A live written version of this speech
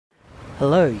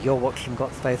Hello, you're watching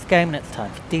Got Space Game and it's time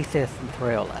for DCS and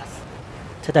 3 or less.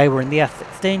 Today we're in the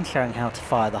F-16 showing how to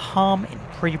fire the HARM in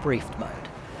pre-briefed mode.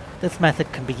 This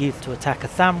method can be used to attack a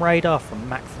SAM radar from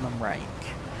maximum range.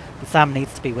 The SAM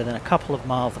needs to be within a couple of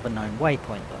miles of a known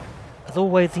waypoint though. As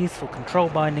always, useful control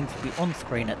bindings will be on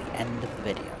screen at the end of the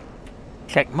video.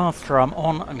 Check master arm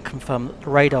on and confirm that the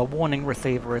radar warning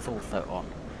receiver is also on.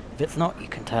 If it's not, you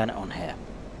can turn it on here.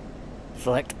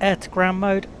 Select air to ground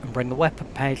mode and bring the weapon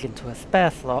page into a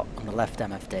spare slot on the left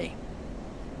MFD.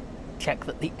 Check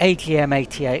that the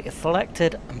AGM-88 is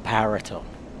selected and power it on.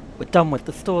 We're done with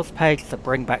the stores page, so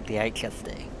bring back the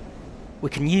HSD.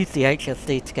 We can use the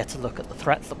HSD to get a look at the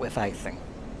threats that we're facing.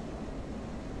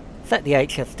 Set the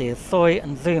HSD as soy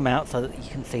and zoom out so that you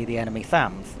can see the enemy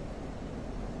SAMs.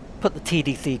 Put the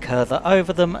TDC cursor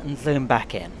over them and zoom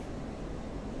back in.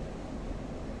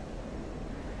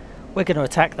 We're going to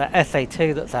attack that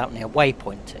SA2 that's out near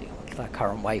waypoint 2, which is our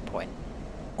current waypoint.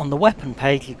 On the weapon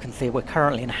page you can see we're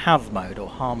currently in HAS mode, or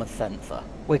harm as sensor.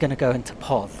 We're going to go into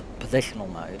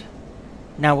positional mode.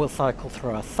 Now we'll cycle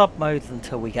through our sub-modes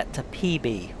until we get to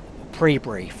PB, or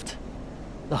pre-briefed.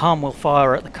 The HARM will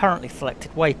fire at the currently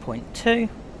selected waypoint 2,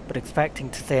 but expecting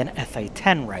to see an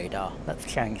SA10 radar.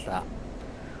 Let's change that.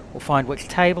 We'll find which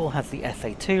table has the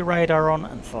SA2 radar on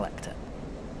and select it.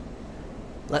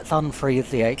 Let's unfreeze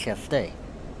the HSD.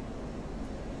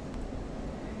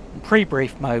 In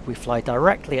pre-brief mode we fly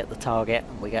directly at the target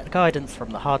and we get guidance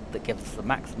from the HUD that gives us the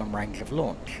maximum range of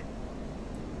launch.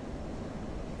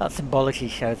 That symbology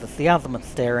shows us the azimuth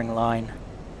steering line,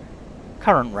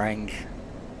 current range,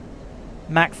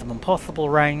 maximum possible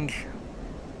range,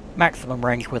 maximum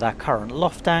range with our current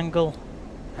loft angle,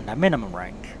 and our minimum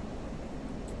range.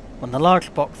 When the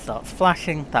large box starts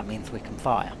flashing, that means we can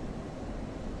fire.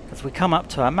 As we come up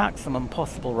to our maximum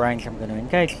possible range, I'm going to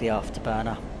engage the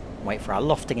afterburner and wait for our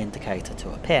lofting indicator to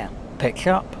appear. Pitch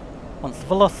up. Once the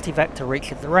velocity vector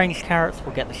reaches the range carrots,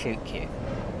 we'll get the shoot cue.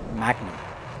 Magnum.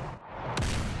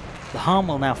 The HARM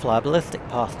will now fly a ballistic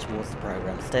path towards the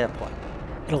program steer point.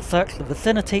 It'll search the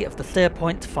vicinity of the steer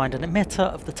point to find an emitter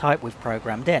of the type we've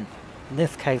programmed in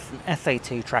this case an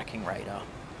SA2 tracking radar.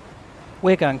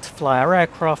 We're going to fly our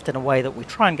aircraft in a way that we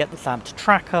try and get the SAM to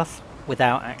track us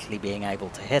without actually being able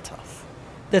to hit us.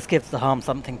 This gives the HARM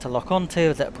something to lock onto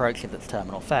as it approaches its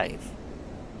terminal phase.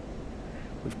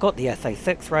 We've got the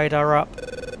SA6 radar up,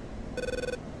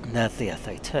 and there's the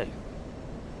SA2.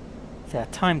 So our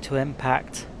time to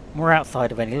impact, and we're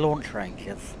outside of any launch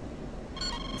ranges.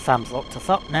 The SAM's locked us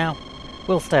up now.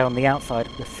 We'll stay on the outside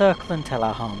of the circle until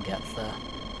our HARM gets there.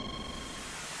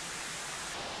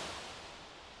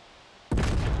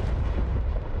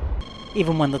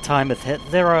 Even when the time has hit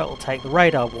 0, it will take the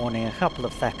radar warning a couple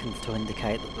of seconds to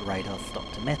indicate that the radar's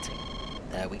stopped emitting.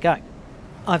 There we go.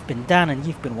 I've been Dan and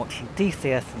you've been watching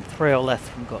DCS and 3 or less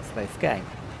from Got Space Game.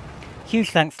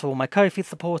 Huge thanks to all my Ko-fi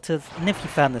supporters, and if you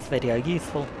found this video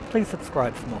useful, please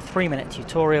subscribe for more 3-minute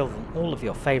tutorials on all of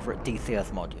your favourite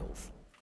DCS modules.